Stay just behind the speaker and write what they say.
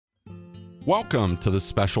Welcome to the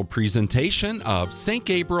special presentation of St.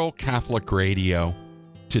 Gabriel Catholic Radio.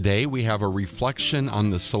 Today we have a reflection on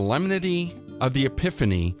the solemnity of the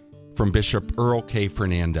Epiphany from Bishop Earl K.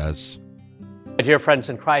 Fernandes. My dear friends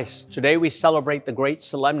in Christ, today we celebrate the great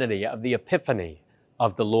solemnity of the Epiphany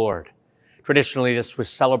of the Lord. Traditionally, this was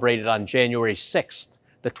celebrated on January 6th,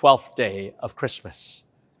 the 12th day of Christmas.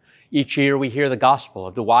 Each year we hear the gospel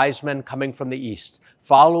of the wise men coming from the east,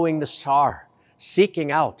 following the star,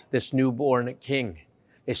 seeking out this newborn king.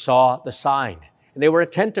 They saw the sign, and they were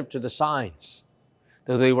attentive to the signs.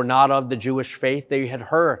 Though they were not of the Jewish faith, they had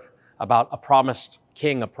heard about a promised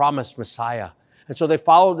king, a promised Messiah. And so they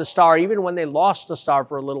followed the star. Even when they lost the star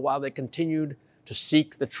for a little while, they continued to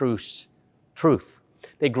seek the truth.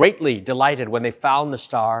 They greatly delighted when they found the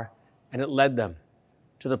star, and it led them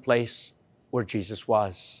to the place where Jesus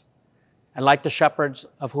was. And like the shepherds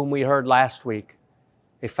of whom we heard last week,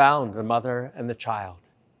 they found the mother and the child,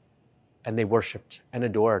 and they worshiped and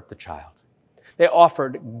adored the child. They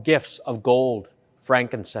offered gifts of gold,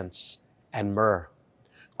 frankincense, and myrrh.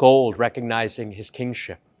 Gold recognizing his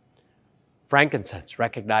kingship, frankincense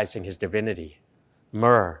recognizing his divinity,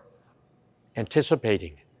 myrrh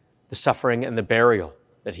anticipating the suffering and the burial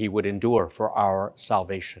that he would endure for our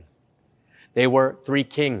salvation. They were three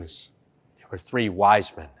kings. They were three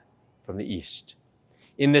wise men from the east.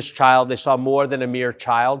 In this child, they saw more than a mere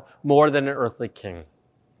child, more than an earthly king.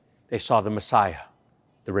 They saw the Messiah,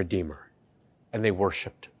 the Redeemer, and they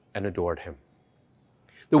worshiped and adored him.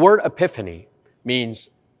 The word Epiphany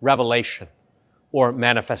means revelation or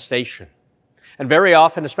manifestation. And very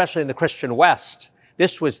often, especially in the Christian West,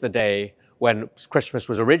 this was the day when Christmas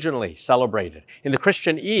was originally celebrated. In the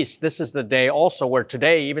Christian East, this is the day also where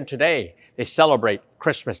even today, they celebrate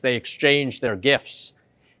Christmas. They exchange their gifts.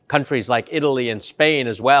 Countries like Italy and Spain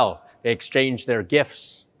as well, they exchanged their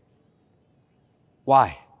gifts.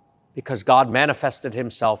 Why? Because God manifested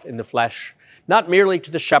himself in the flesh, not merely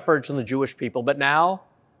to the shepherds and the Jewish people, but now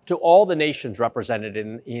to all the nations represented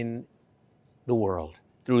in the world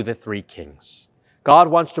through the three kings. God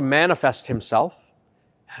wants to manifest himself,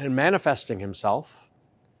 and in manifesting himself,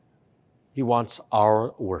 he wants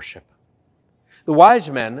our worship. The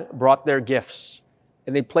wise men brought their gifts,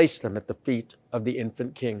 and they placed them at the feet of the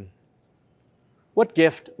infant king. What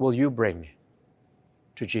gift will you bring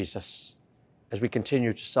to Jesus as we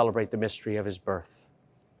continue to celebrate the mystery of his birth?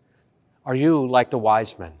 Are you like the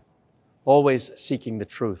wise men, always seeking the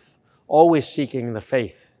truth, always seeking the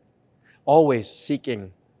faith, always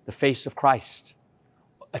seeking the face of Christ,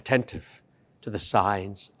 attentive to the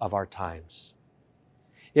signs of our times?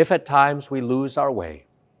 If at times we lose our way,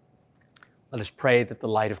 let us pray that the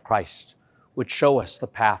light of Christ would show us the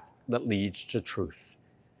path that leads to truth.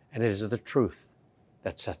 And it is the truth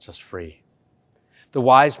that sets us free. The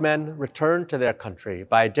wise men returned to their country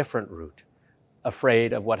by a different route,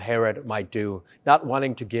 afraid of what Herod might do, not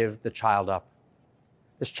wanting to give the child up.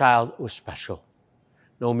 This child was special.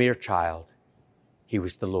 No mere child. He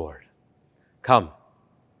was the Lord. Come,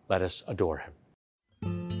 let us adore him.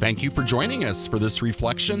 Thank you for joining us for this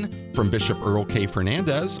reflection from Bishop Earl K.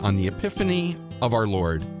 Fernandes on the Epiphany of our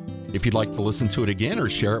Lord. If you'd like to listen to it again or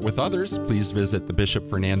share it with others, please visit the Bishop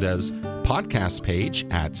Fernandes podcast page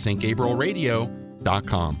at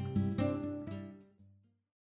stgabrielradio.com.